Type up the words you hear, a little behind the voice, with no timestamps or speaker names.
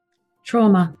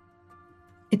Trauma.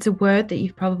 It's a word that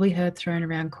you've probably heard thrown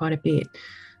around quite a bit,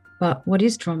 but what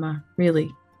is trauma, really?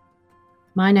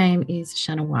 My name is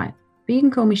Shanna White, but you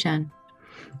can call me Shan.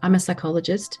 I'm a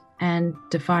psychologist, and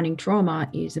defining trauma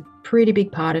is a pretty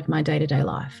big part of my day-to-day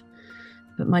life.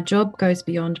 But my job goes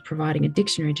beyond providing a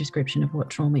dictionary description of what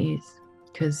trauma is,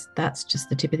 because that's just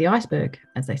the tip of the iceberg,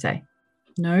 as they say.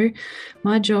 No,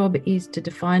 my job is to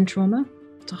define trauma,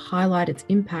 to highlight its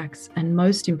impacts, and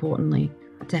most importantly,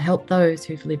 to help those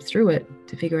who've lived through it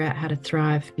to figure out how to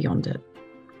thrive beyond it.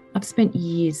 I've spent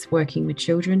years working with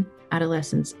children,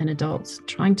 adolescents, and adults,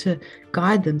 trying to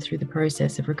guide them through the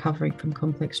process of recovering from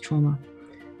complex trauma.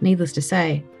 Needless to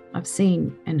say, I've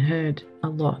seen and heard a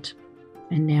lot,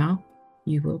 and now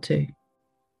you will too.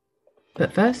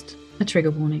 But first, a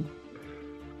trigger warning.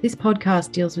 This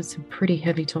podcast deals with some pretty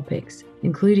heavy topics,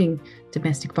 including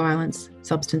domestic violence,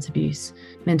 substance abuse,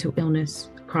 mental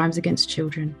illness, crimes against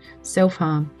children,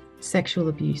 self-harm, sexual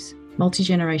abuse,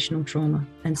 multi-generational trauma,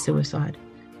 and suicide.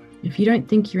 If you don't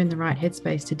think you're in the right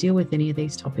headspace to deal with any of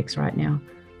these topics right now,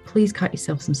 please cut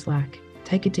yourself some slack,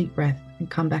 take a deep breath, and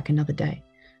come back another day.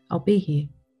 I'll be here.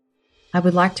 I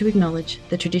would like to acknowledge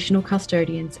the traditional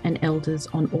custodians and elders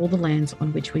on all the lands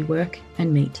on which we work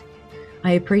and meet.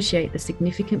 I appreciate the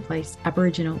significant place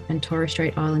Aboriginal and Torres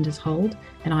Strait Islanders hold,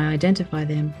 and I identify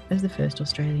them as the first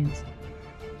Australians.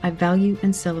 I value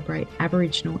and celebrate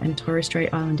Aboriginal and Torres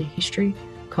Strait Islander history,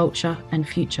 culture, and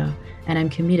future, and am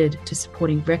committed to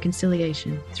supporting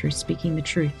reconciliation through speaking the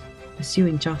truth,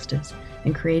 pursuing justice,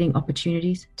 and creating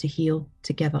opportunities to heal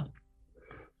together.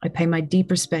 I pay my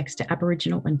deep respects to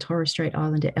Aboriginal and Torres Strait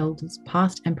Islander elders,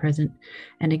 past and present,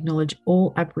 and acknowledge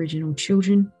all Aboriginal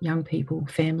children, young people,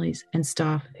 families, and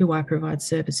staff who I provide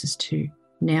services to,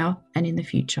 now and in the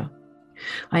future.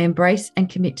 I embrace and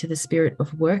commit to the spirit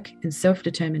of work and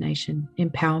self-determination,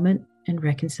 empowerment, and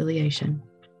reconciliation.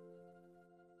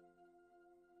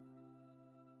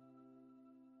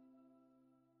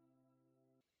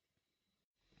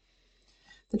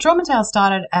 The Trauma Tale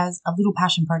started as a little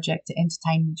passion project to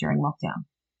entertain me during lockdown,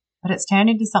 but it's turned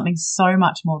into something so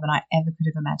much more than I ever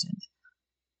could have imagined.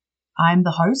 I'm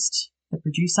the host, the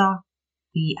producer,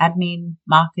 the admin,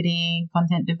 marketing,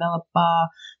 content developer,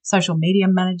 social media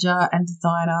manager, and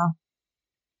designer.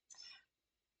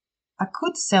 I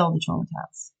could sell the Trauma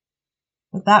Tales,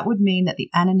 but that would mean that the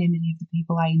anonymity of the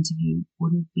people I interview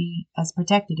wouldn't be as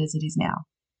protected as it is now.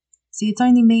 See, it's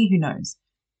only me who knows,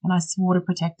 and I swore to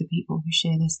protect the people who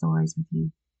share their stories with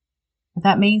you. But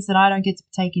that means that I don't get to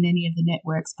partake in any of the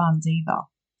network's funds either.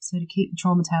 So to keep the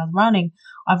Trauma Tales running,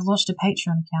 I've launched a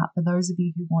Patreon account for those of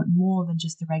you who want more than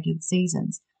just the regular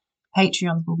seasons.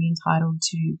 Patreons will be entitled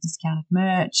to discounted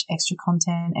merch, extra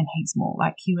content, and heaps more,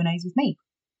 like Q&As with me.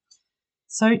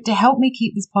 So to help me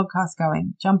keep this podcast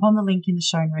going, jump on the link in the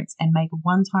show notes and make a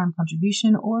one-time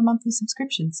contribution or a monthly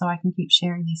subscription so I can keep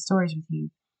sharing these stories with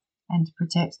you and to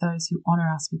protect those who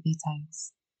honour us with their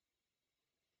tales.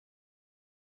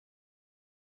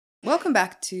 Welcome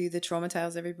back to the Trauma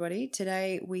Tales, everybody.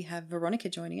 Today we have Veronica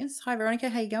joining us. Hi, Veronica.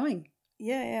 How you going?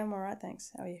 Yeah, I'm all right,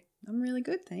 thanks. How are you? I'm really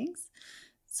good, thanks.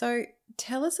 So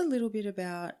tell us a little bit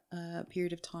about a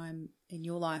period of time in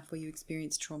your life where you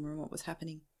experienced trauma and what was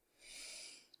happening.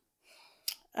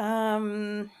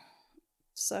 So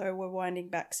we're winding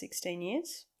back 16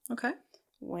 years. Okay.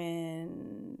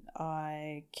 When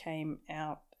I came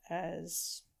out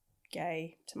as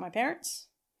gay to my parents.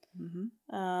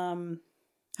 Mm-hmm.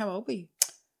 How old were you?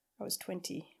 I was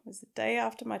 20. It was the day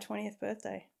after my 20th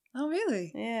birthday. Oh,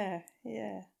 really?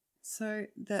 Yeah. So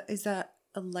is that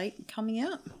a late coming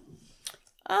out?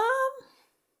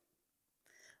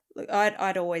 Look,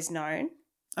 I'd always known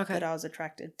that I was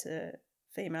attracted to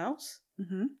females.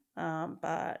 Mm-hmm.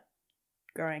 But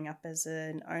growing up as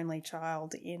an only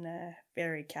child in a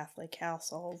very Catholic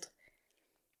household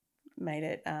made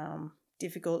it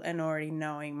difficult, and already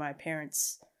knowing my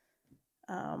parents'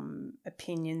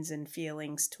 opinions and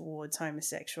feelings towards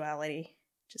homosexuality,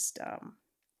 just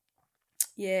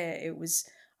it was.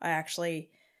 I actually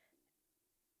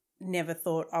never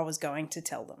thought I was going to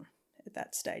tell them at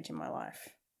that stage in my life,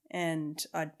 and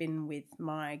I'd been with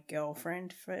my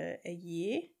girlfriend for a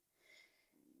year,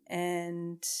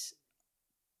 and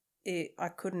I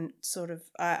couldn't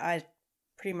I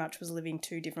pretty much was living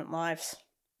two different lives.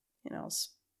 You know, I was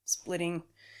splitting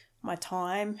my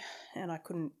time, and I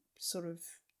couldn't sort of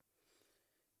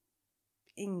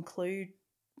include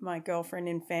my girlfriend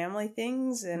in family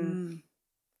things, and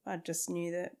I just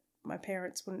knew that my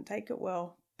parents wouldn't take it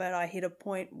well. But I hit a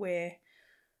point where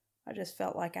I just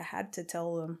felt like I had to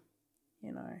tell them,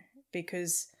 you know,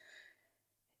 because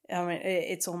I mean,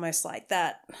 it's almost like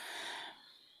that.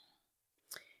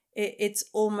 it's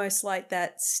almost like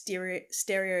that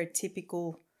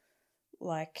stereotypical,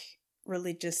 like,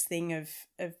 religious thing of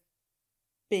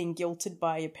being guilted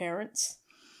by your parents.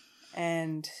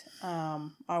 And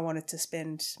I wanted to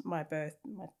spend my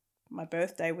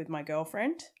birthday with my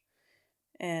girlfriend,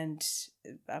 and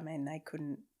I mean, they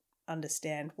couldn't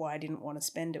understand why I didn't want to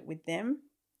spend it with them.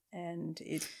 And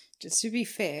it just... To be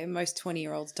fair, most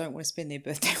 20-year-olds don't want to spend their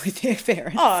birthday with their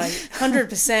parents. Oh,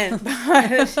 100%.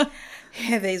 But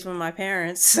yeah, these were my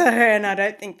parents, and I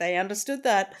don't think they understood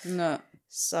that. No.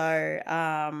 So,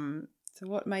 so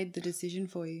what made the decision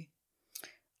for you?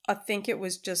 I think it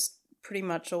was just pretty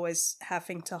much always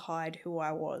having to hide who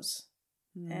I was.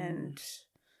 And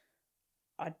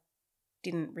I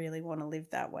didn't really want to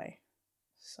live that way.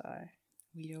 So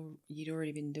you'd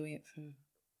already been doing it for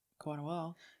quite a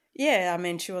while. Yeah, I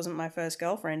mean, she wasn't my first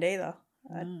girlfriend either.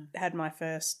 I had my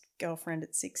first girlfriend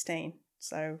at 16.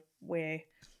 So we're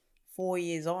 4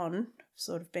 years on,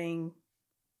 sort of being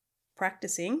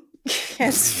practicing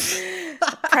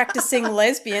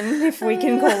lesbian, if we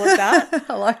can call it that.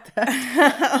 I like that.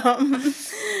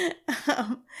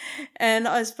 And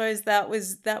I suppose that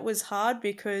was hard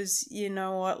because, you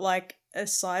know what, like,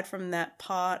 aside from that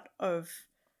part of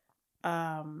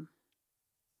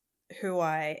who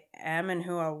I am and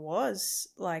who I was,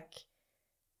 like,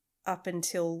 up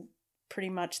until pretty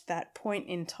much that point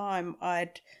in time,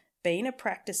 I'd been a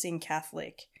practicing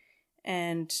Catholic.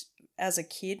 And as a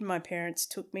kid, my parents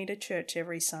took me to church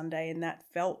every Sunday, and that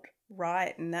felt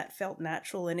right and that felt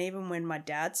natural. And even when my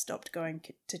dad stopped going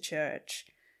to church,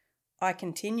 I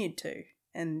continued to.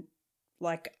 And,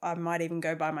 like, I might even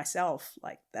go by myself.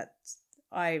 Like,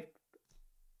 I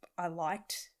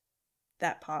liked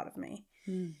that part of me.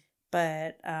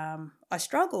 But I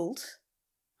struggled.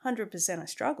 100% I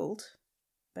struggled.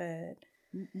 But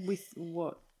with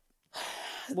what?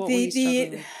 What were you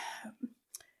struggling with?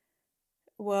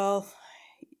 Well,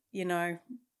 you know,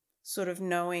 sort of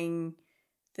knowing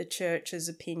the church's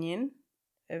opinion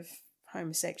of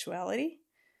homosexuality,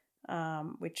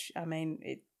 which, I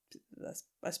mean,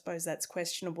 I suppose that's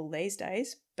questionable these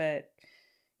days, but,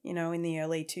 you know, in the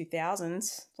early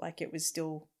 2000s, like, it was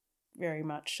still very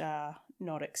much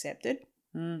not accepted.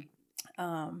 In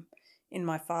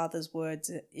my father's words,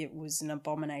 it was an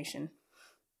abomination.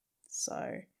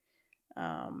 So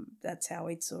that's how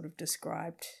he'd sort of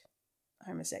described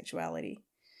homosexuality.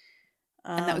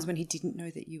 And that was when he didn't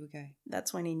know that you were gay?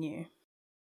 That's when he knew.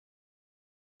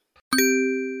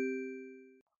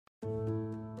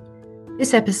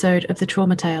 This episode of the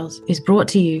Trauma Tales is brought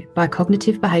to you by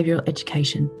Cognitive Behavioural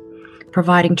Education,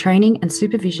 providing training and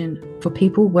supervision for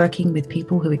people working with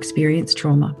people who experience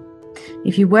trauma.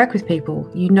 If you work with people,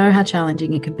 you know how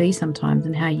challenging it can be sometimes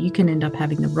and how you can end up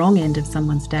having the wrong end of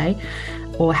someone's day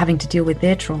or having to deal with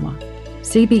their trauma.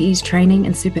 CBE's training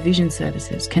and supervision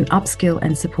services can upskill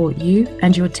and support you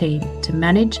and your team to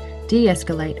manage,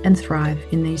 de-escalate and thrive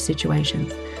in these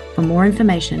situations. For more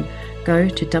information, go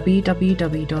to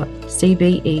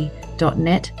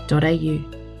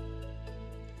www.cbe.net.au.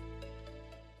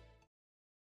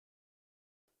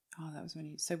 Oh, that was when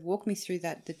you... So walk me through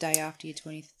that, the day after your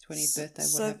 20th birthday.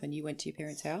 What happened? You went to your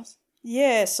parents' house?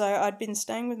 Yeah, so I'd been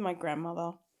staying with my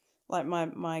grandmother. Like,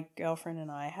 my girlfriend and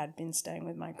I had been staying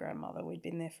with my grandmother. We'd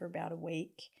been there for about a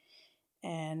week.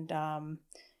 And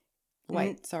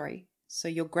wait, sorry. So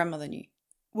your grandmother knew?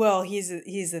 Well, here's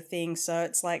the thing. So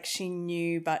it's like she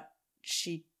knew, but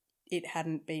it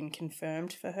hadn't been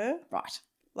confirmed for her. Right.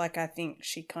 Like, I think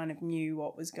she kind of knew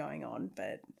what was going on,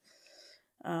 but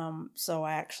so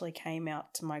I actually came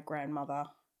out to my grandmother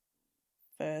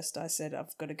first. I said,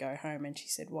 I've got to go home. And she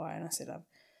said, why? And I said, I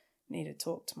need to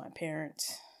talk to my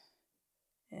parents.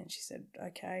 And she said,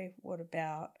 okay, what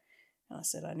about? And I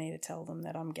said, I need to tell them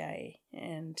that I'm gay.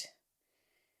 And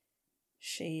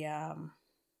she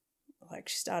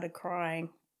she started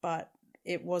crying, but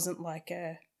it wasn't like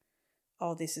a,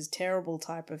 oh, this is terrible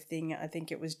type of thing. I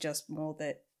think it was just more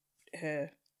that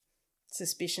her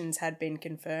suspicions had been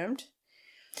confirmed.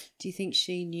 Do you think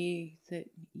she knew that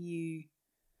you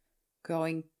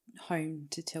going home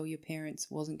to tell your parents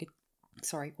wasn't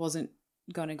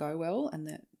going to go well, and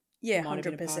that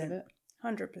 100%.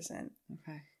 100%.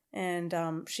 Okay. And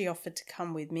she offered to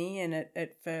come with me, and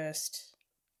at first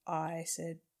I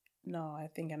said, no, I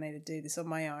think I need to do this on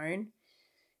my own.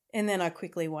 And then I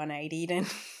quickly 180'd and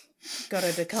got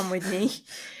her to come with me.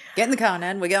 Get in the car,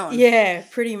 Nan, we're going. Yeah,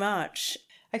 pretty much.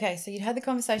 Okay, so you'd had the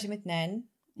conversation with Nan.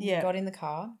 You got in the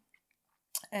car.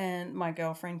 And my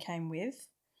girlfriend came with.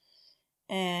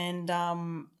 And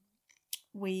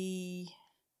we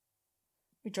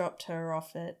dropped her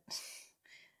off at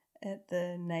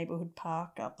the neighbourhood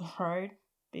park up the road.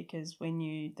 because we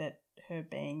knew that her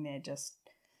being there just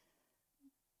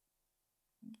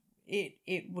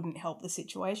it wouldn't help the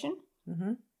situation.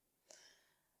 Mm-hmm.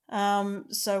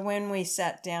 So when we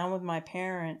sat down with my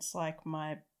parents, like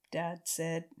my dad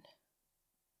said,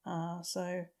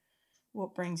 so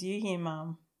what brings you here,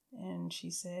 Mum? And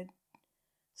she said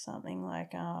something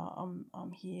like,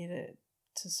 I'm here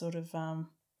to sort of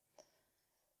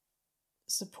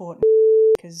support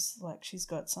because like she's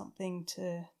got something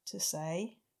to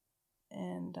say,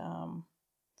 and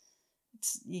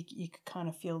it's you could kind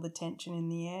of feel the tension in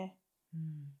the air.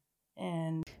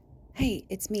 And Hey,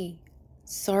 it's me.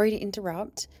 Sorry to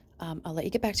interrupt. I'll let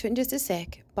you get back to it in just a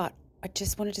sec, but I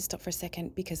just wanted to stop for a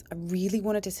second because I really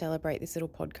wanted to celebrate this little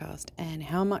podcast and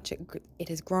how much it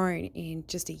has grown in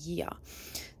just a year.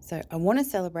 So I want to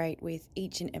celebrate with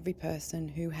each and every person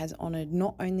who has honoured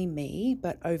not only me,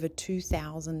 but over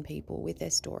 2,000 people with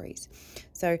their stories.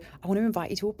 So I want to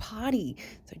invite you to a party.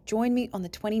 So join me on the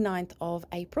 29th of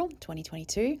April,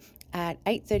 2022 at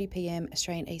 8:30 p.m.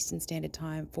 Australian Eastern Standard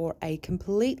Time for a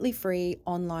completely free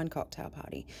online cocktail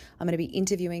party. I'm going to be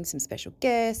interviewing some special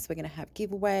guests, we're going to have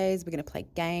giveaways, we're going to play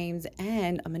games,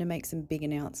 and I'm going to make some big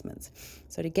announcements.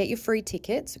 So to get your free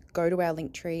tickets, go to our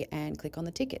Linktree and click on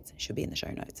the tickets. It should be in the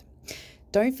show notes.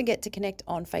 Don't forget to connect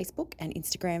on Facebook and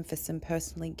Instagram for some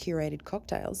personally curated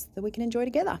cocktails that we can enjoy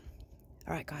together.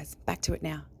 All right, guys, back to it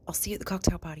now. I'll see you at the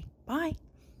cocktail party. Bye.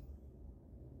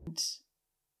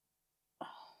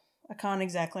 I can't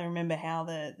exactly remember how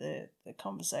the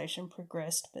conversation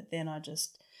progressed, but then I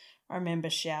remember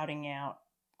shouting out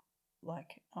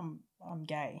like I'm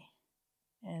gay,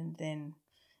 and then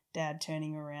Dad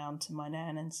turning around to my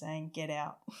nan and saying get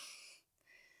out.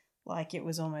 Like it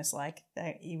was almost like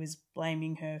that he was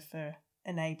blaming her for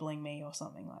enabling me or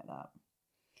something like that.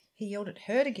 He yelled at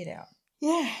her to get out.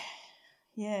 Yeah,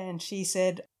 and she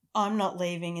said, I'm not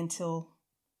leaving until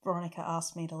Veronica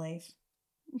asked me to leave.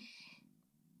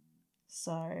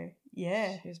 So,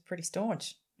 yeah. She was pretty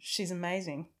staunch. She's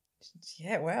amazing.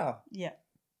 Yeah, wow. Yeah.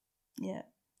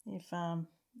 If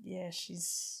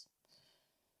she's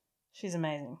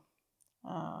amazing.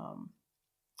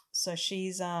 So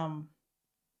she's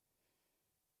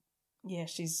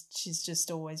she's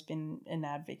just always been an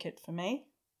advocate for me.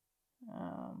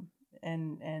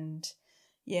 And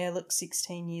look,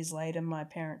 16 years later my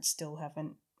parents still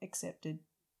haven't accepted.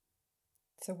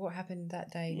 So what happened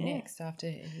that day next after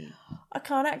he... I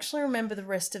can't actually remember the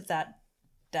rest of that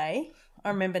day. I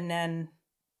remember Nan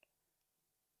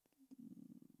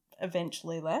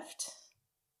eventually left,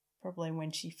 probably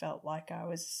when she felt like I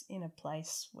was in a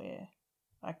place where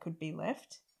I could be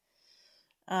left.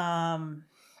 And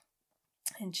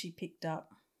she picked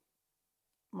up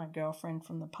my girlfriend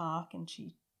from the park and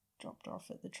she dropped her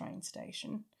off at the train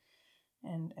station.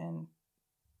 And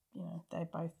you know, they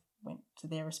both went to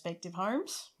their respective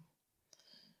homes.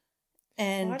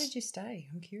 And why did you stay?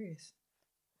 I'm curious.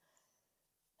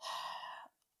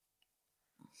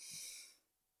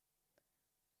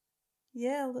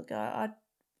 Yeah, look, I'd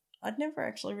never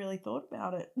actually really thought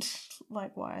about it,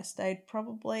 like why I stayed.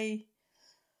 Probably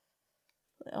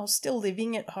I was still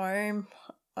living at home.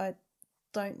 I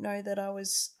don't know that I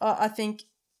was... I think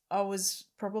I was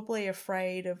probably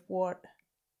afraid of what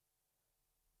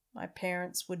my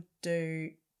parents would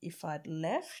do if I'd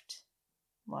left,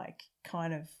 like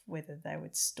kind of whether they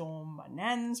would storm my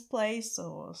nan's place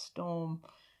or storm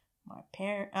my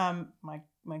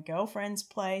girlfriend's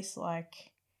place,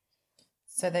 like.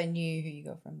 So they knew who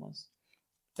your girlfriend was,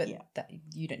 but yeah. that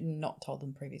you not told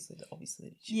them previously,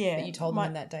 obviously. Yeah, but you told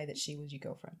them that day that she was your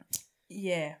girlfriend.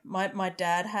 Yeah, my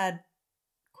dad had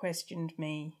questioned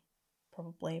me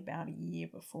probably about a year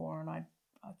before, and I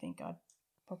think I'd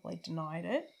probably denied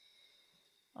it,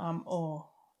 or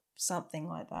something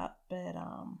like that. But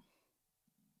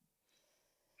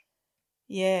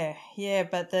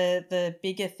but the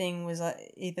bigger thing was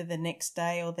either the next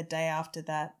day or the day after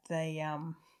that they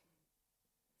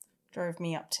drove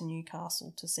me up to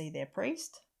Newcastle to see their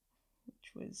priest,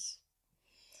 which was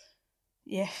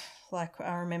like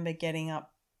I remember getting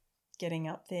up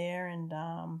there and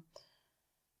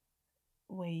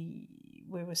we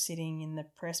were sitting in the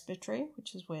presbytery,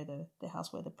 which is where the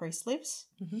house where the priest lives,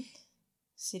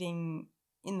 sitting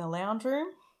in the lounge room,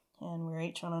 and we were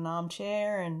each on an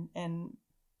armchair, and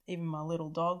even my little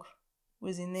dog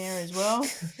was in there as well.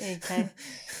 He came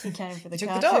for the took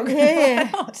car the dog.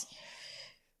 Yeah.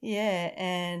 Yeah,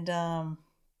 and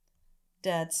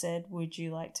Dad said, would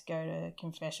you like to go to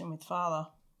confession with Father?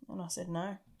 And I said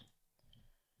no.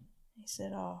 He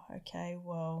said, oh, okay,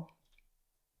 well,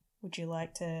 would you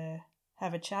like to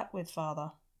have a chat with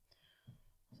Father?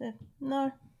 I said,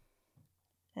 no.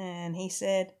 And he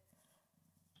said,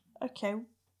 okay,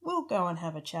 we'll go and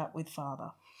have a chat with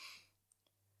Father.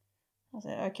 I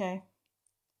said, okay.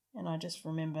 And I just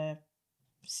remember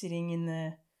sitting in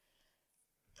the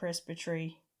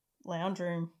presbytery lounge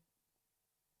room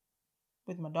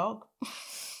with my dog.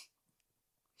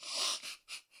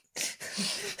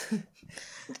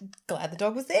 Glad the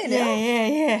dog was there now.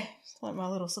 Yeah. It's like my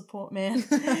little support man.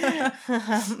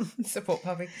 Support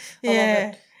puppy.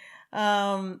 Yeah. I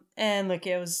love it. And look,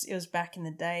 it was back in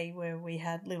the day where we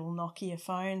had little Nokia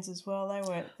phones as well. They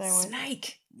weren't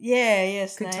Snake. Yeah, Good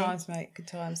Snake. times, mate. Good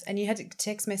times. And you had to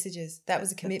text messages. That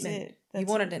was a commitment. That's you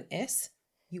wanted an S.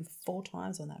 You 4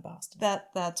 times on that bastard.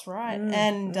 That's right.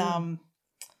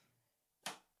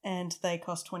 And they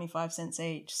cost 25 cents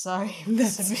each. So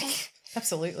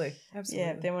Absolutely.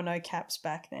 Yeah, there were no caps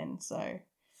back then. So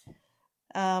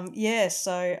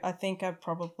so I think I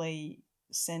probably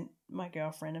sent my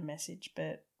girlfriend a message,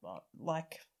 but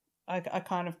like I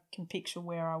kind of can picture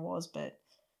where I was, but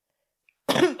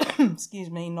excuse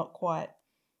me, not quite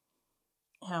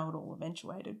how it all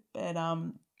eventuated. But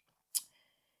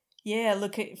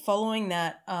look, following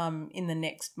that in the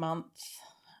next month,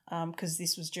 because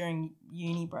this was during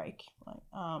uni break,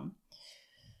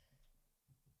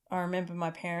 I remember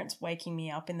my parents waking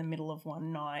me up in the middle of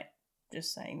one night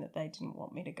just saying that they didn't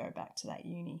want me to go back to that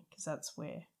uni because that's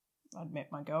where I'd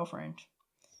met my girlfriend.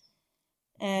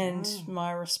 And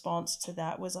my response to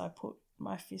that was I put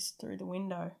my fist through the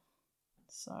window.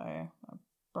 So I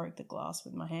broke the glass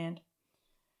with my hand.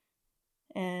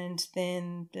 And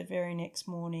then the very next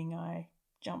morning I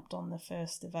jumped on the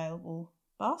first available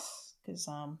bus because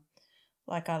I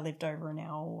lived over an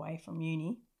hour away from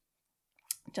uni.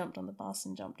 Jumped on the bus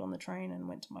and jumped on the train and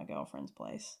went to my girlfriend's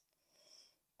place.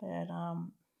 But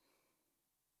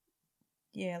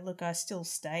look, I still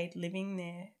stayed living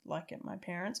there, like at my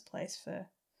parents' place for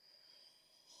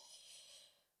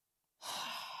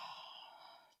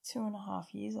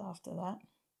 2.5 years after that.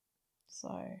 So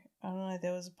I don't know,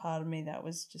 there was a part of me that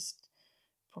was just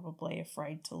probably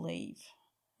afraid to leave.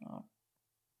 I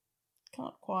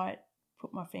can't quite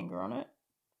put my finger on it,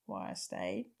 why I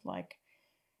stayed. Like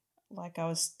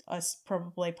I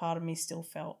probably part of me still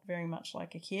felt very much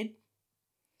like a kid.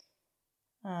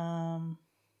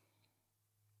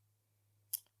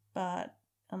 But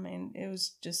I mean, it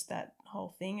was just that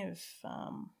whole thing of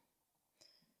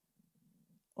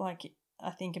I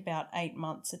think about 8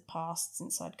 months had passed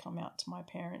since I'd come out to my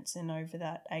parents, and over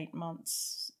that 8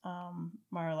 months,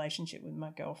 my relationship with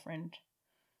my girlfriend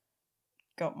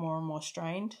got more and more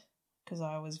strained because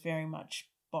I was very much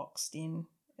boxed in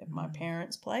at my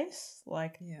parents' place.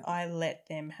 I let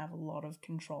them have a lot of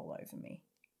control over me.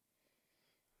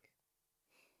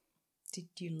 Did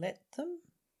you let them?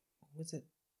 Or was it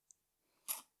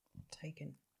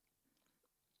taken?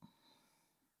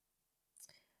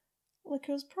 Look,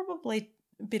 it was probably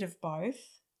a bit of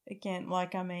both. Again,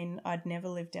 I'd never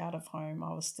lived out of home.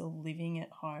 I was still living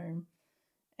at home.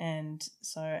 And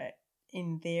so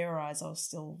in their eyes, I was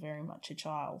still very much a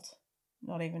child.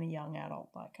 Not even a young adult,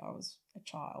 I was a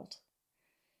child.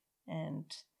 And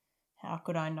how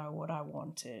could I know what I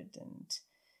wanted? And,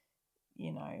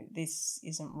 this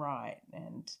isn't right,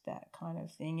 and that kind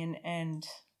of thing. And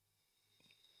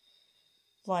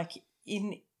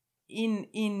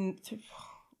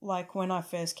when I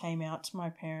first came out to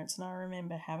my parents, and I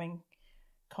remember having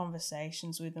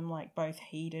conversations with them, both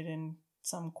heated and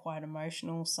some quite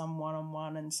emotional, some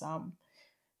one-on-one and some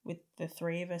with the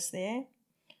three of us there.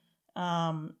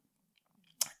 And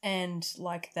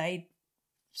they,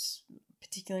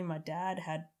 particularly my dad,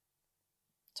 had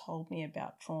told me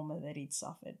about trauma that he'd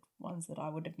suffered, ones that I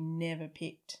would have never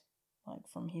picked,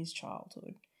 from his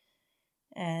childhood.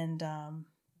 And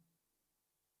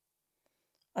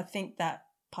I think that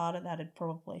part of that had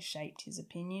probably shaped his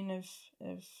opinion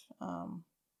of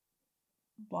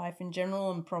life in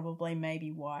general, and probably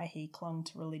maybe why he clung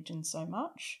to religion so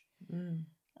much.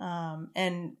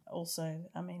 And also,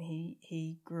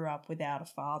 he grew up without a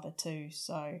father too,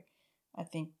 so I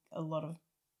think a lot of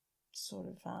sort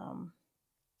of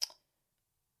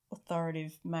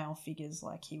authoritative male figures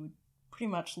he would pretty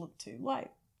much look to,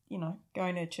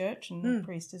 going to church and the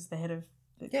priest is the head of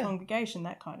the congregation,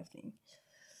 that kind of thing.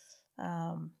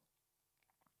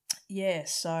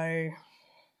 So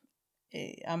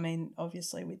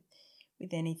obviously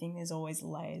with anything there's always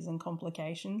layers and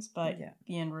complications, but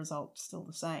the end result's still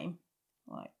the same.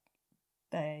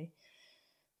 They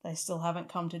still haven't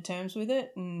come to terms with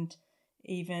it, and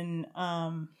even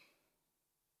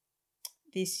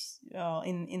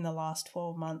in the last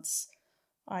 12 months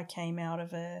I came out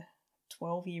of a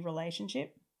 12-year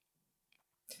relationship.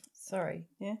 Sorry.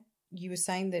 Yeah. You were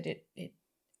saying that it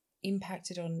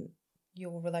impacted on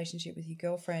your relationship with your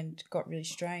girlfriend got really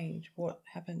strained. What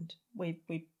happened? We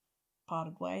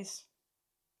parted ways.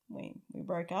 We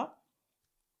broke up.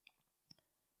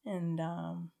 And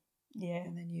yeah.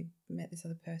 And then you met this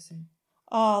other person.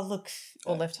 Oh, look.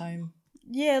 Or left home.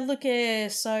 Yeah, look,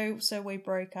 so we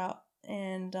broke up,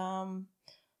 and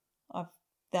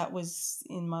that was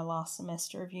in my last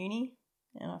semester of uni,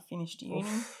 and I finished uni.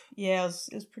 Oof. Yeah,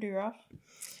 it was pretty rough.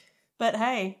 But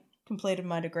hey, completed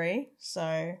my degree,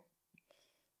 so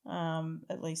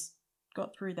at least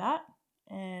got through that.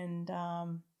 And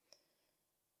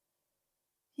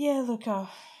yeah, look, I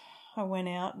went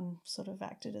out and sort of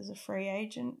acted as a free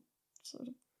agent, sort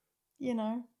of, you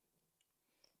know,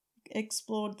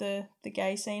 explored the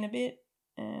gay scene a bit.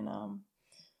 And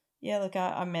yeah, look,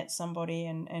 I met somebody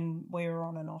and we were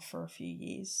on and off for a few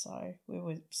years, so we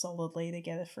were solidly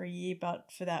together for a year.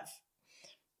 But for that,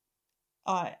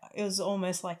 it was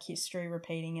almost like history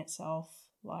repeating itself,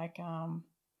 like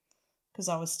because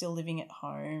I was still living at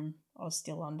home, I was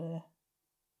still under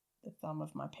the thumb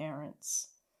of my parents.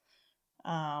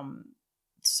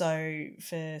 So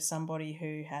for somebody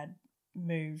who had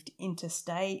moved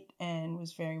interstate and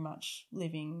was very much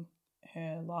living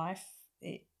her life,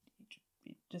 it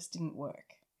just didn't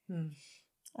work.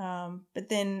 But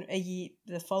then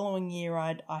the following year,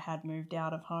 I had moved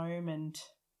out of home, and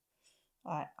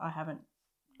I haven't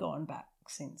gone back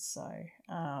since. So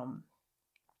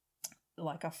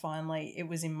like it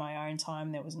was in my own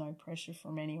time. There was no pressure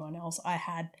from anyone else.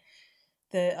 I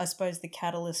suppose the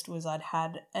catalyst was I'd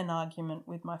had an argument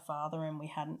with my father and we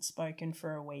hadn't spoken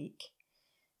for a week.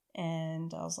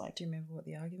 And I was like... Do you remember what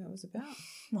the argument was about?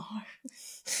 No.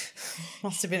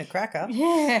 Must have been a cracker.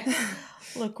 Yeah.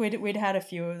 Look, we'd had a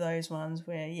few of those ones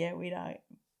where, yeah, we'd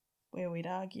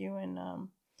argue. And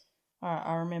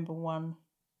I remember one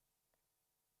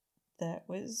that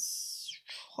was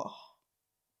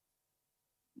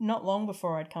not long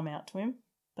before I'd come out to him,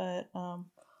 but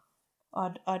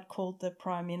I'd called the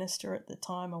Prime Minister at the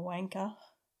time a wanker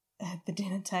at the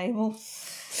dinner table.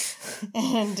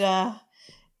 And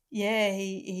yeah,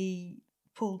 he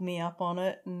pulled me up on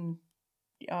it, and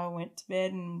I went to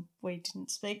bed and we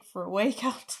didn't speak for a week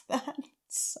after that.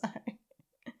 So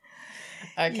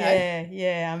okay.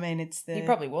 Yeah, I mean, it's He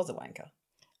probably was a wanker.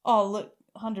 Oh, look,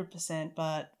 100%,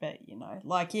 but you know,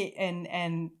 like it,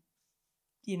 and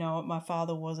you know, my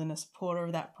father wasn't a supporter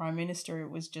of that Prime Minister. It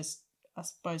was just, I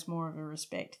suppose, more of a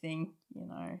respect thing, you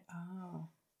know.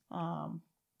 Oh.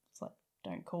 It's like,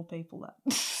 don't call people that.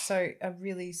 So a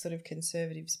really sort of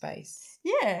conservative space.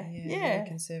 Yeah. Really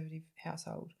conservative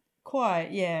household.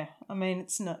 Quite, yeah. I mean,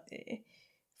 it's not,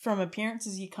 from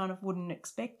appearances, you kind of wouldn't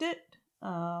expect it.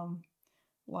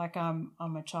 Like I'm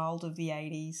a child of the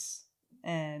 80s,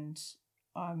 and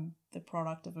I'm the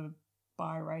product of a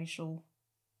biracial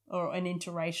or an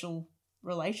interracial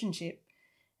relationship.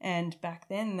 And back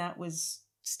then that was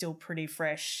still pretty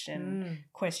fresh and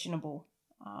questionable.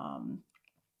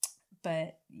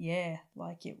 But yeah,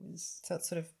 like it was. So it's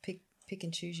sort of pick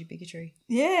and choose your bigotry.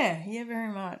 Yeah,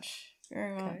 very much.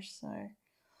 Very Okay. much so.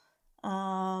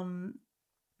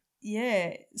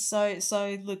 Yeah,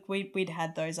 so look, we'd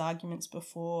had those arguments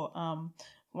before.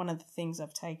 One of the things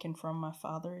I've taken from my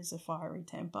father is a fiery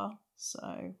temper.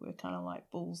 So we're kind of like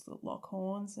bulls that lock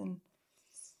horns, and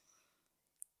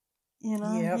you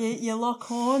know, Yep. you lock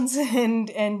horns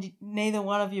and neither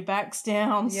one of you backs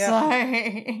down. Yep.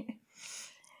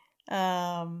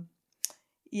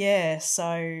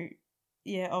 So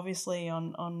yeah, obviously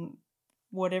on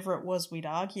whatever it was we'd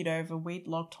argued over, we'd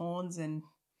locked horns, and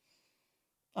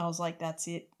I was like, that's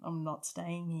it, I'm not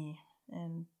staying here.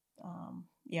 And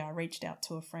I reached out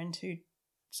to a friend who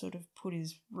sort of put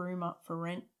his room up for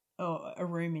rent, or a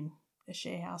room in a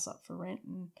share house up for rent,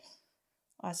 and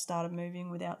I started moving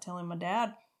without telling my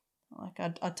dad. Like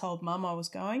I told Mum I was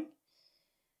going,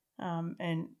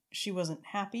 and she wasn't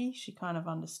happy. She kind of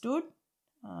understood.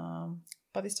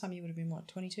 By this time you would have been, what,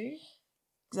 22?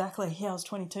 Exactly. Yeah, I was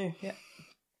 22.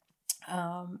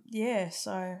 Yeah.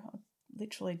 So I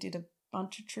literally did a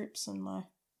bunch of trips on my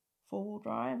 4-wheel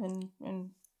drive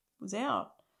and was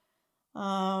out.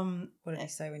 What did he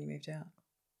say when you moved out?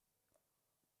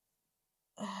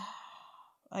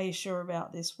 Are you sure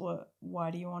about this?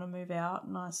 Why do you want to move out?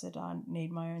 And I said, I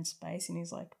need my own space. And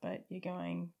he's like, but you're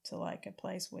going to like a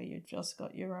place where you've just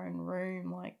got your own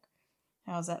room. Like,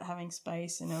 how's that having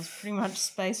space? And it was pretty much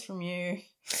space from you.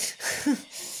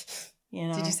 You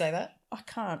know. Did you say that? I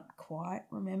can't quite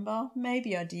remember.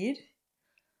 Maybe I did.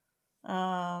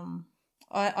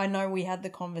 I know we had the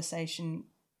conversation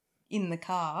in the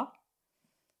car,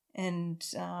 And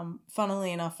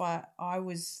funnily enough, I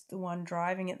was the one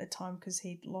driving at the time because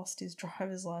he'd lost his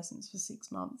driver's license for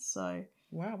 6 months. So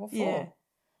Wow, what for? yeah,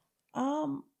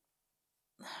 I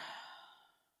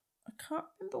can't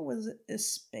remember, was it a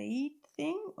speed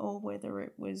thing or whether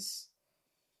it was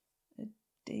a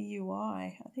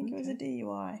DUI. I think it was a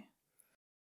DUI.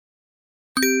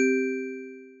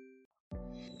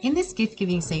 In this gift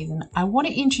giving season, I want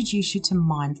to introduce you to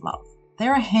Mind Love.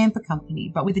 They're a hamper company,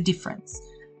 but with a difference.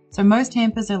 So most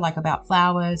hampers are like about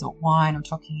flowers or wine or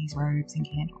chockies, robes and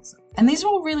candles. And these are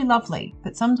all really lovely,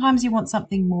 but sometimes you want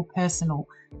something more personal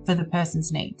for the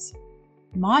person's needs.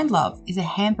 Mind Love is a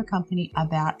hamper company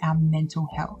about our mental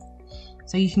health.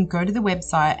 So you can go to the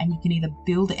website and you can either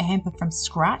build a hamper from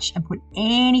scratch and put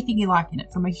anything you like in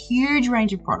it from a huge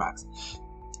range of products.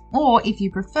 Or if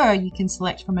you prefer, you can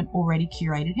select from an already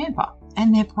curated hamper.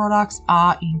 And their products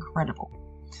are incredible.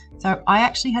 So I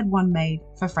actually had one made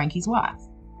for Frankie's wife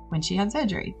when she had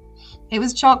surgery. It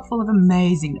was chock full of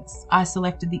amazingness. I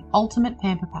selected the ultimate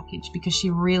pamper package because she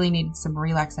really needed some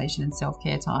relaxation and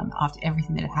self-care time after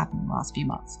everything that had happened in the last few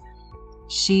months.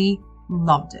 She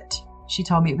loved it. She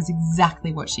told me it was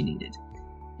exactly what she needed.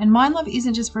 And Mind Love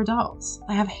isn't just for adults.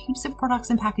 They have heaps of products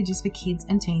and packages for kids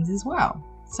and teens as well.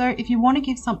 So if you want to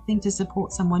give something to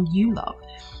support someone you love,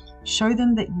 show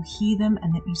them that you hear them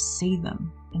and that you see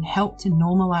them, and help to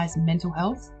normalise mental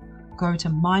health, go to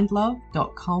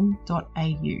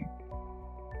mindlove.com.au.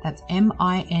 That's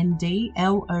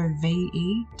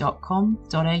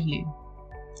mindlove.com.au.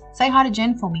 Say hi to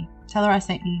Jen for me. Tell her I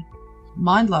sent you.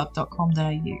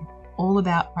 mindlove.com.au. All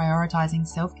about prioritising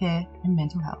self-care and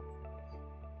mental health.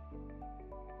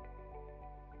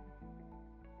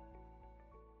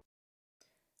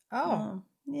 Oh,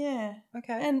 Yeah.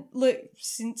 okay. And look,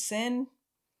 since then,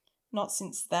 not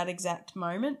since that exact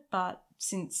moment, but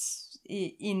since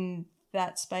in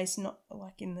that space, not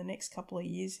like in the next couple of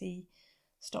years, he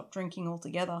stopped drinking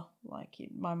altogether. Like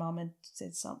my mum had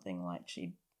said something like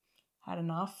she'd had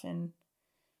enough, and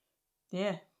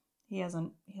yeah, he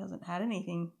hasn't had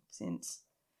anything since.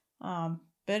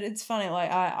 But it's funny,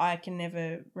 like I can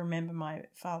never remember my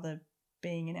father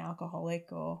being an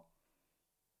alcoholic or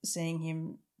seeing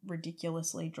him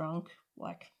ridiculously drunk,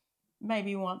 like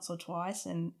maybe once or twice,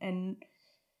 and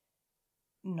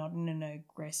not in an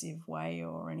aggressive way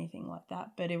or anything like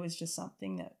that, but it was just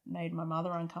something that made my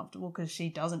mother uncomfortable because she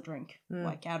doesn't drink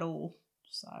like at all.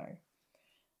 So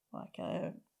like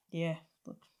yeah,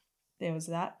 look, there was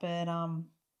that. But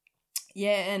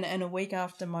yeah, and a week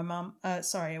after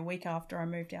a week after I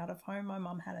moved out of home, my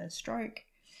mum had a stroke.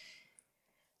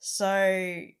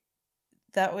 So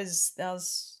that was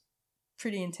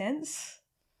pretty intense.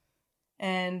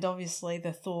 And obviously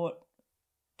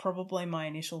probably my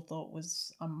initial thought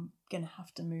was I'm going to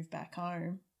have to move back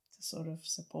home to sort of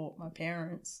support my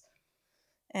parents.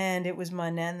 And it was my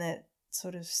nan that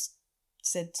sort of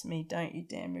said to me, don't you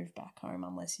dare move back home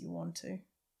unless you want to,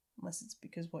 unless it's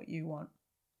because what you want.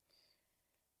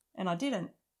 And I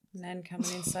didn't. Nan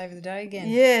coming in save the day again.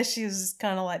 Yeah, she was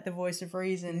kind of like the voice of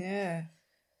reason. Yeah.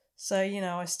 So,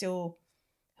 I still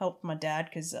helped my dad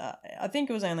because I think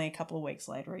it was only a couple of weeks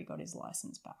later he got his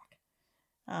license back.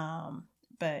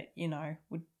 But,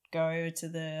 would go over to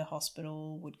the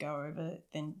hospital,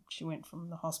 then she went from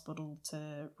the hospital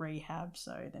to rehab,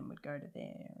 so then would go to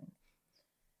there.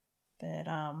 But,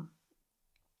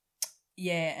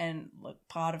 yeah, and look,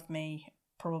 part of me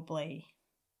probably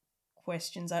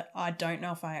questions, I don't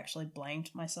know if I actually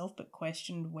blamed myself, but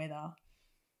questioned whether,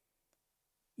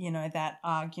 that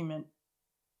argument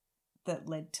that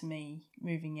led to me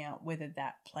moving out, whether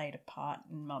that played a part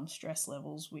in mum's stress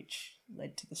levels, which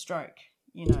led to the stroke.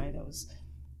 There was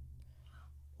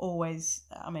always,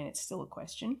 it's still a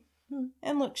question.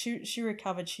 And look, she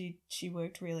recovered. She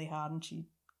worked really hard and she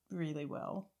really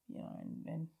well,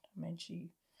 and she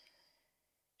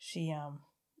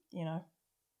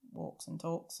walks and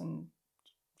talks, and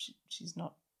she's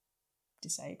not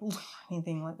disabled or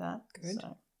anything like that. Good.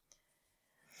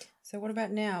 So what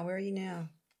about now? Where are you now?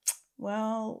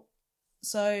 Well,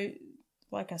 so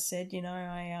like I said,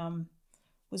 I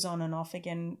was on and off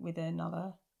again with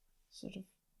another sort of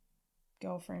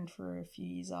girlfriend for a few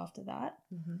years after that.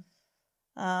 Mm-hmm.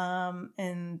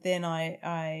 And then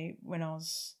I when I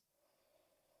was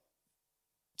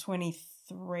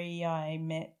 23, I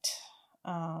met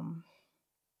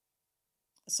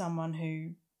someone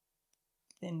who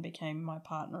then became my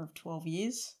partner of 12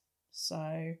 years.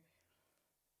 So,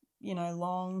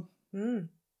 long.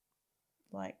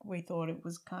 Like, we thought it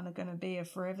was kind of going to be a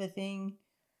forever thing.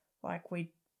 Like,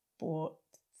 we bought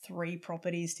 3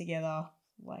 properties together.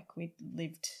 Like, we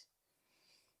lived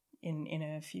in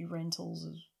a few rentals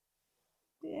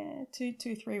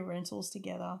 3 rentals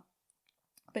together.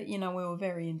 But, we were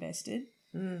very invested.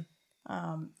 Mm.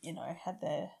 Had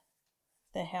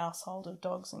their household of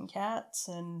dogs and cats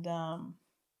and,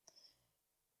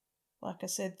 like I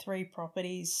said, 3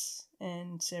 properties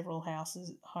and several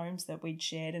homes that we'd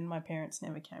shared, and my parents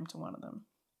never came to one of them.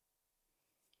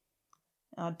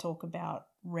 I'd talk about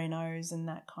renos and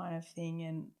that kind of thing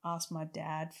and ask my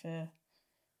dad for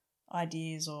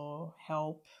ideas or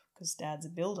help because Dad's a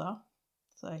builder,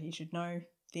 so he should know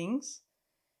things.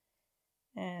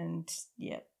 And,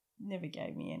 never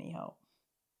gave me any help.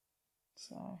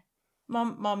 So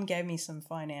Mum gave me some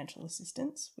financial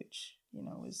assistance, which,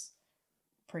 was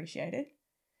appreciated.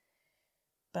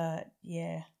 But,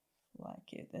 they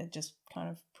just kind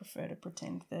of prefer to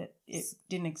pretend that it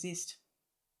didn't exist.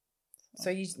 So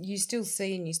you still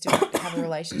see and you still have a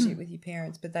relationship with your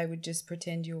parents, but they would just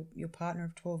pretend your partner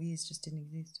of 12 years just didn't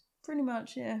exist? Pretty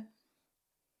much, yeah.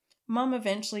 Mum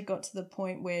eventually got to the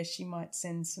point where she might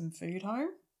send some food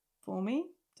home for me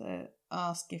to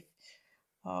ask if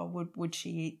would she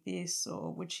eat this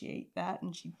or would she eat that,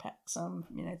 and she'd pack some,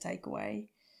 takeaway,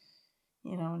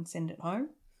 and send it home.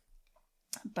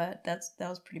 But that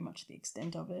was pretty much the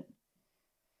extent of it.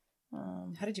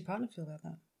 How did your partner feel about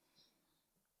that?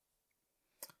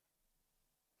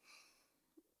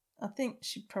 I think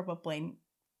she probably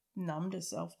numbed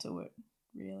herself to it,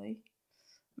 really.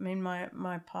 I mean, my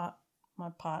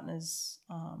partner's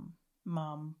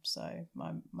mum, so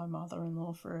my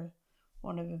mother-in-law, for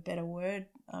want of a better word,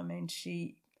 I mean,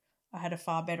 I had a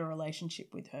far better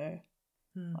relationship with her.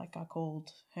 Like, I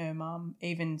called her mum,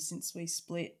 even since we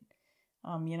split,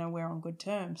 we're on good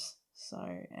terms. So,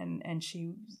 and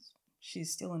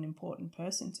she's still an important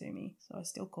person to me, so I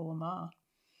still call her Ma.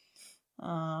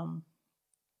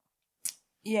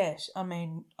 I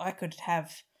mean, I could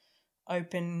have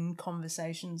open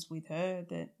conversations with her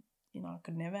that, I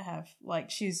could never have. Like,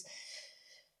 she's,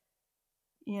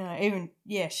 she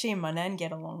and my nan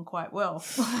get along quite well.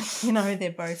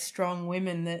 They're both strong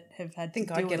women that have had to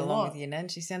deal with a lot. I think I'd get along with your nan.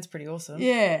 She sounds pretty awesome.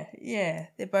 Yeah.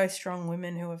 They're both strong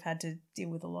women who have had to deal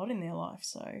with a lot in their life,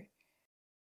 so...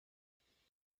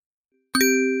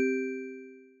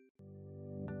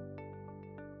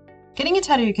 Getting a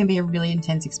tattoo can be a really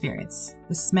intense experience.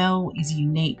 The smell is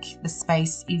unique. The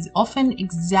space is often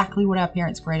exactly what our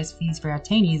parents' greatest fears for our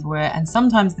teenies were, and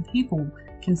sometimes the people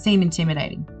can seem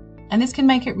intimidating. And this can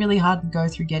make it really hard to go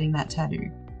through getting that tattoo,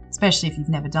 especially if you've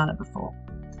never done it before.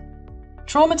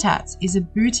 Trauma Tats is a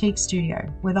boutique studio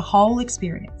where the whole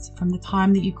experience, from the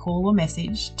time that you call or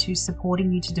message to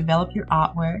supporting you to develop your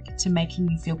artwork, to making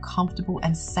you feel comfortable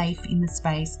and safe in the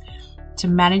space, to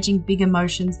managing big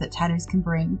emotions that tattoos can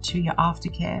bring, to your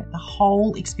aftercare, the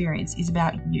whole experience is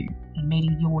about you and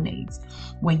meeting your needs,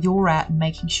 where you're at, and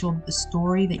making sure that the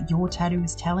story that your tattoo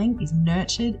is telling is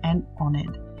nurtured and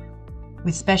honoured.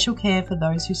 With special care for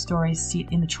those whose stories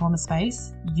sit in the trauma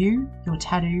space, you, your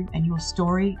tattoo, and your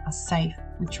story are safe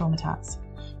with Trauma Tats.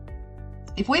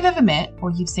 If we've ever met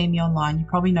or you've seen me online, you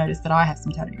probably noticed that I have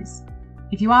some tattoos.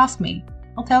 If you ask me,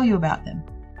 I'll tell you about them.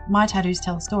 My tattoos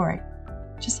tell a story,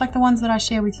 just like the ones that I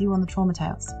share with you on the Trauma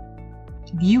Tales.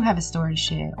 If you have a story to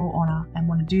share or honour and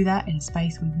want to do that in a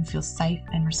space where you feel safe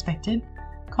and respected,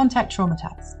 contact Trauma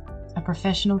Tats, a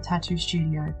professional tattoo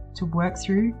studio, to work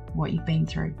through what you've been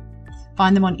through.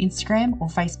 Find them on Instagram or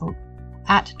Facebook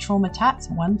at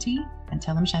TraumaTats1T and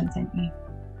tell them Shan sent you.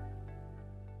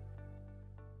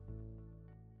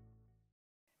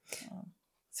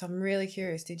 So I'm really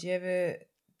curious, do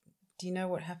you know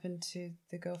what happened to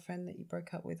the girlfriend that you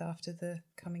broke up with after the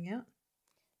coming out?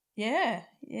 Yeah.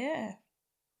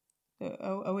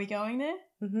 Are we going there?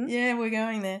 Mm-hmm. Yeah, we're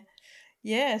going there.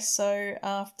 Yeah, so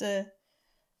after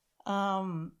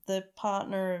the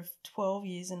partner of 12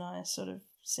 years and I sort of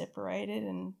separated,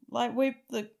 and like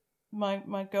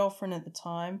my girlfriend at the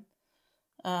time,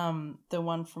 the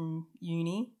one from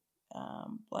uni,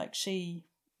 she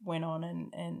went on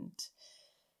and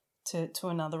to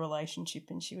another relationship,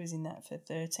 and she was in that for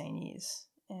 13 years,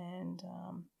 and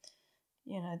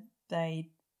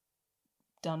they'd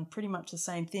done pretty much the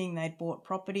same thing. They'd bought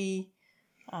property,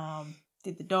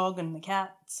 did the dog and the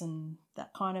cats and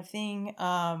that kind of thing.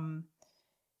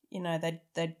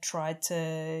 They'd tried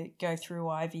to go through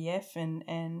IVF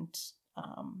and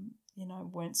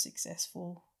weren't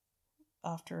successful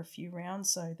after a few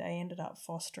rounds, so they ended up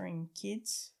fostering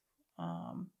kids.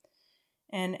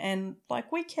 And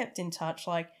we kept in touch,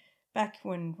 back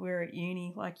when we were at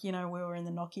uni, we were in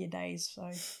the Nokia days,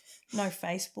 so no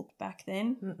Facebook back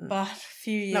then. Mm-mm. But a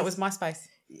few years... No, it was MySpace.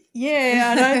 Yeah,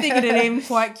 I don't think it had even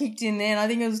quite kicked in then. I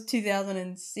think it was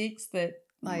 2006 that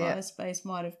MySpace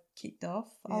might have kicked off.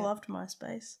 Yeah. I loved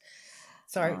MySpace.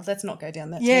 Sorry, let's not go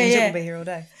down that Yeah, tangent. yeah. We'll be here all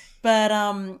day. But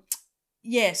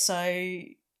yeah,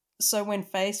 so when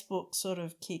Facebook sort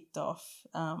of kicked off,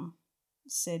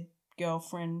 said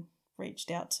girlfriend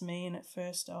reached out to me, and at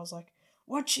first I was like,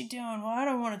 what's she doing? Well, I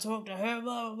don't want to talk to her,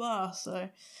 blah, blah, blah. So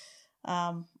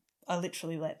I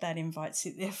literally let that invite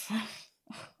sit there for,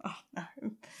 oh no,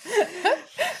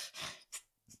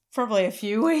 probably a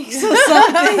few weeks or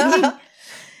something.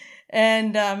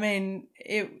 And I mean,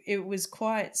 it was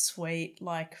quite sweet,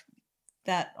 like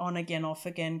that on again, off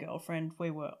again girlfriend.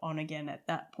 We were on again at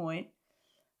that point.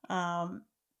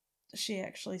 She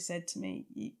actually said to me,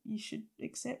 you should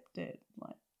accept it,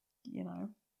 like, you know.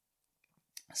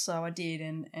 So I did,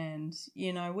 and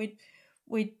you know,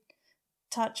 we'd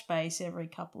touch base every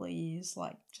couple of years,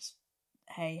 like just,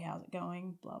 hey, how's it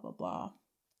going, blah, blah, blah.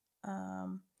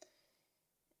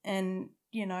 And,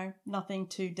 you know, nothing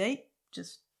too deep,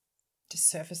 just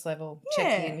surface level, Yeah.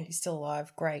 check in, you're still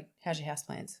alive, great. How's your house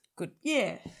plans? Good.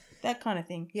 yeah, that kind of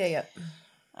thing. Yeah.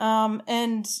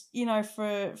 And, you know,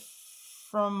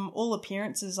 from all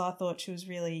appearances, I thought she was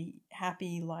really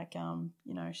happy. Like,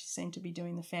 you know, she seemed to be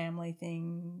doing the family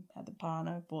thing, had the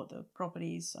partner, bought the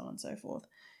properties, so on and so forth.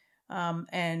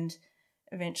 And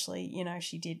eventually, you know,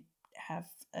 she did have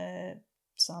a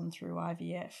son through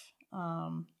IVF.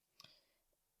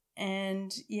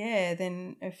 And yeah,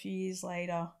 then a few years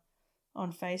later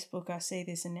on Facebook, I see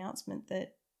this announcement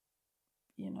that,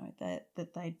 you know, that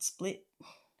they'd split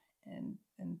and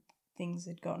things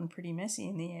had gotten pretty messy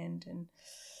in the end. And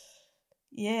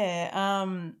yeah,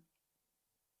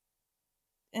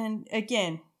 and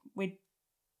again, we'd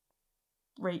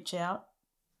reach out,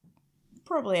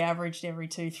 probably averaged every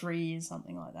 2-3 years,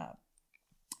 something like that,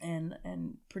 and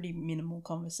pretty minimal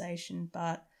conversation.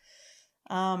 But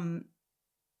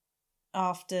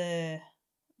after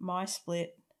my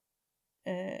split,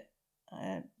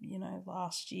 you know,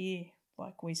 last year,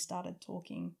 like we started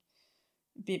talking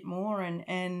a bit more,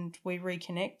 and we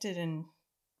reconnected, and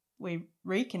we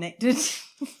reconnected.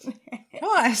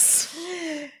 Nice. So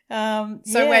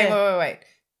yeah. wait.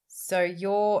 So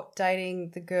you're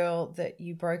dating the girl that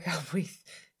you broke up with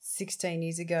 16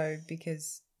 years ago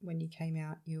because when you came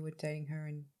out you were dating her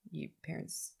and your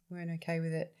parents weren't okay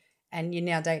with it, and you're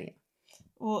now dating.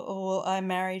 Well, I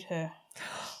married her.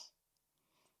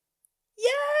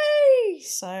 Yay!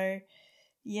 So,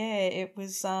 yeah, it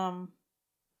was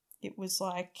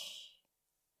like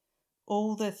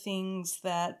all the things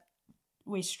that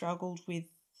we struggled with,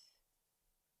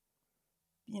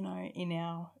 you know, in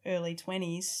our early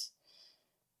 20s,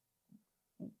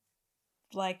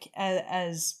 like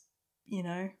as you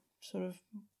know, sort of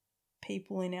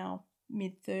people in our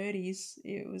mid-30s,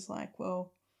 it was like,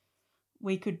 well,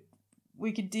 we could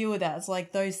deal with that. It's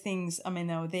like those things, I mean,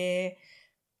 they were there,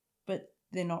 but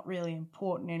they're not really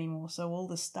important anymore. So all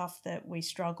the stuff that we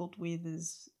struggled with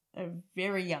as a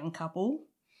very young couple,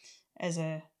 as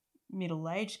a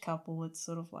middle-aged couple, it's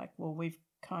sort of like, well, we've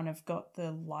kind of got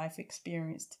the life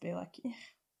experience to be like, yeah,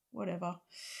 whatever.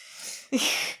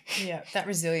 Yeah, that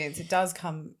resilience, it does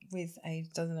come with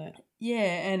age, doesn't it? Yeah,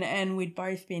 and we'd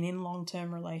both been in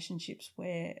long-term relationships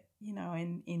where, you know,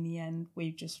 in the end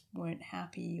we just weren't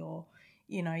happy, or,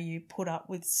 you know, you put up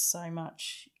with so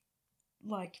much,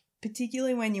 like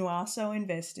particularly when you are so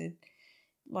invested,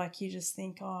 like you just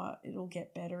think, oh, it'll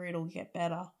get better.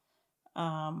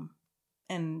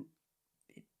 And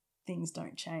things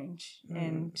don't change,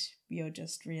 and you're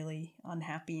just really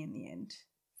unhappy in the end.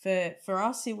 For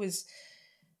us, it was,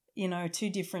 you know, two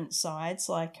different sides.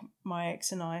 Like my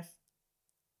ex and I,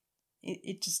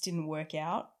 it just didn't work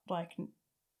out. Like,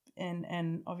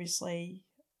 and obviously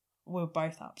we were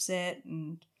both upset,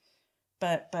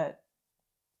 but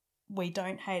we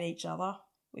don't hate each other.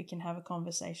 We can have a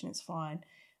conversation. It's fine.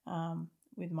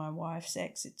 With my wife's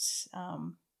ex, it's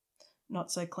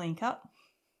not so clean cut.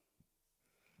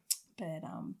 But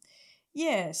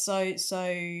yeah. So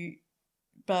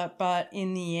but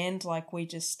in the end, like we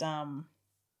just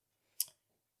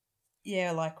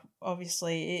yeah, like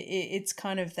obviously it's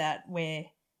kind of that we're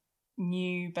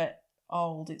new but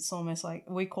old. It's almost like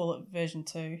we call it version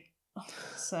 2.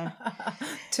 So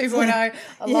 2.0.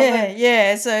 I love it.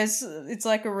 Yeah. So it's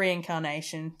like a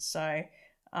reincarnation. So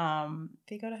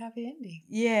You got a happy ending.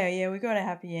 Yeah, we got a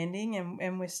happy ending,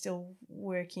 and we're still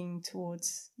working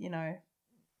towards, you know,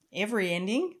 every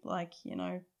ending. Like, you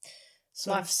know,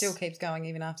 Life still keeps going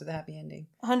even after the happy ending.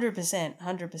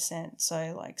 100%.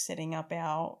 So like setting up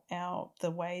our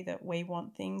the way that we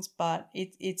want things, but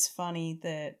it's funny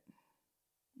that,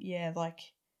 yeah, like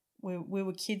we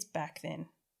were kids back then,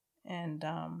 and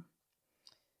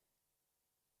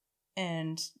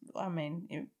I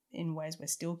mean, in ways we're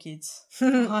still kids.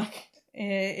 Like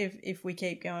if we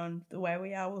keep going the way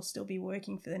we are, we'll still be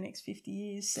working for the next 50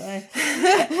 years. So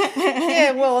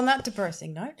yeah, well, on that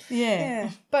depressing note.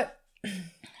 Yeah. But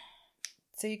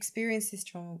so you experienced this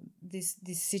trauma, this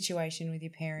situation with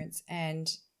your parents,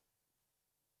 and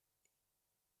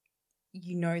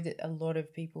you know that a lot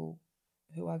of people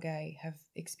who are gay have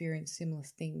experienced similar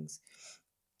things.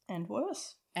 And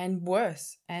worse. And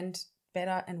worse. And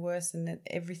better and worse, and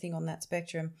everything on that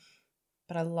spectrum.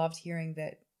 But I loved hearing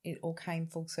that it all came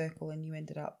full circle and you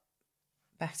ended up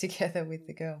back together with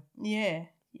the girl. Yeah.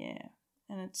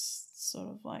 And it's sort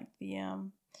of like the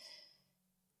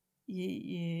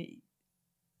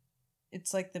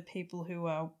it's like the people who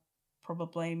are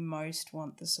probably most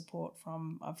want the support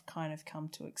from, I've kind of come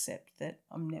to accept that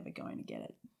I'm never going to get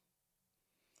it.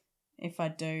 If I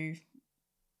do,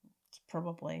 it's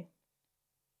probably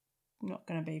not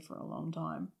going to be for a long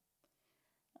time.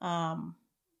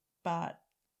 But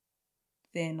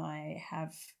then I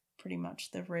have pretty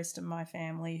much the rest of my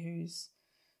family who's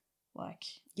like...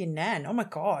 Your nan, oh my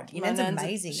God, your nan's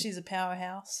amazing. She's a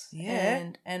powerhouse.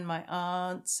 Yeah. And my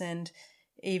aunts, and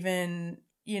even,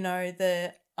 you know,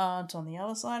 the aunt on the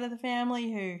other side of the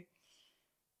family who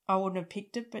I wouldn't have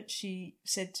picked it, but she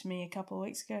said to me a couple of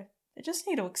weeks ago, they just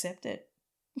need to accept it.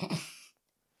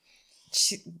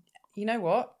 You know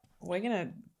what? We're going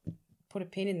to put a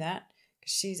pin in that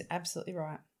because she's absolutely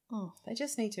right. Oh. They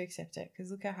just need to accept it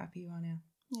because look how happy you are now.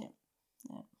 Yeah.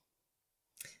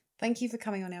 Thank you for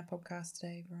coming on our podcast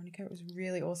today, Veronica. It was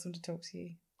really awesome to talk to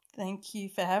you. Thank you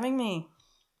for having me.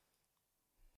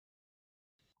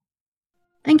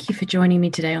 Thank you for joining me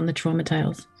today on the Trauma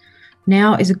Tales.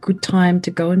 Now is a good time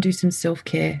to go and do some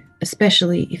self-care,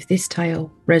 especially if this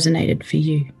tale resonated for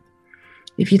you.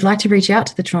 If you'd like to reach out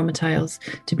to the Trauma Tales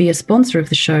to be a sponsor of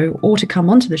the show or to come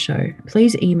onto the show,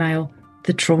 please email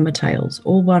thetraumatales,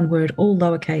 all one word, all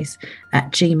lowercase,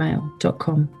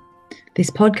 @gmail.com. This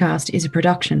podcast is a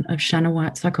production of Shanna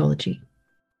White Psychology.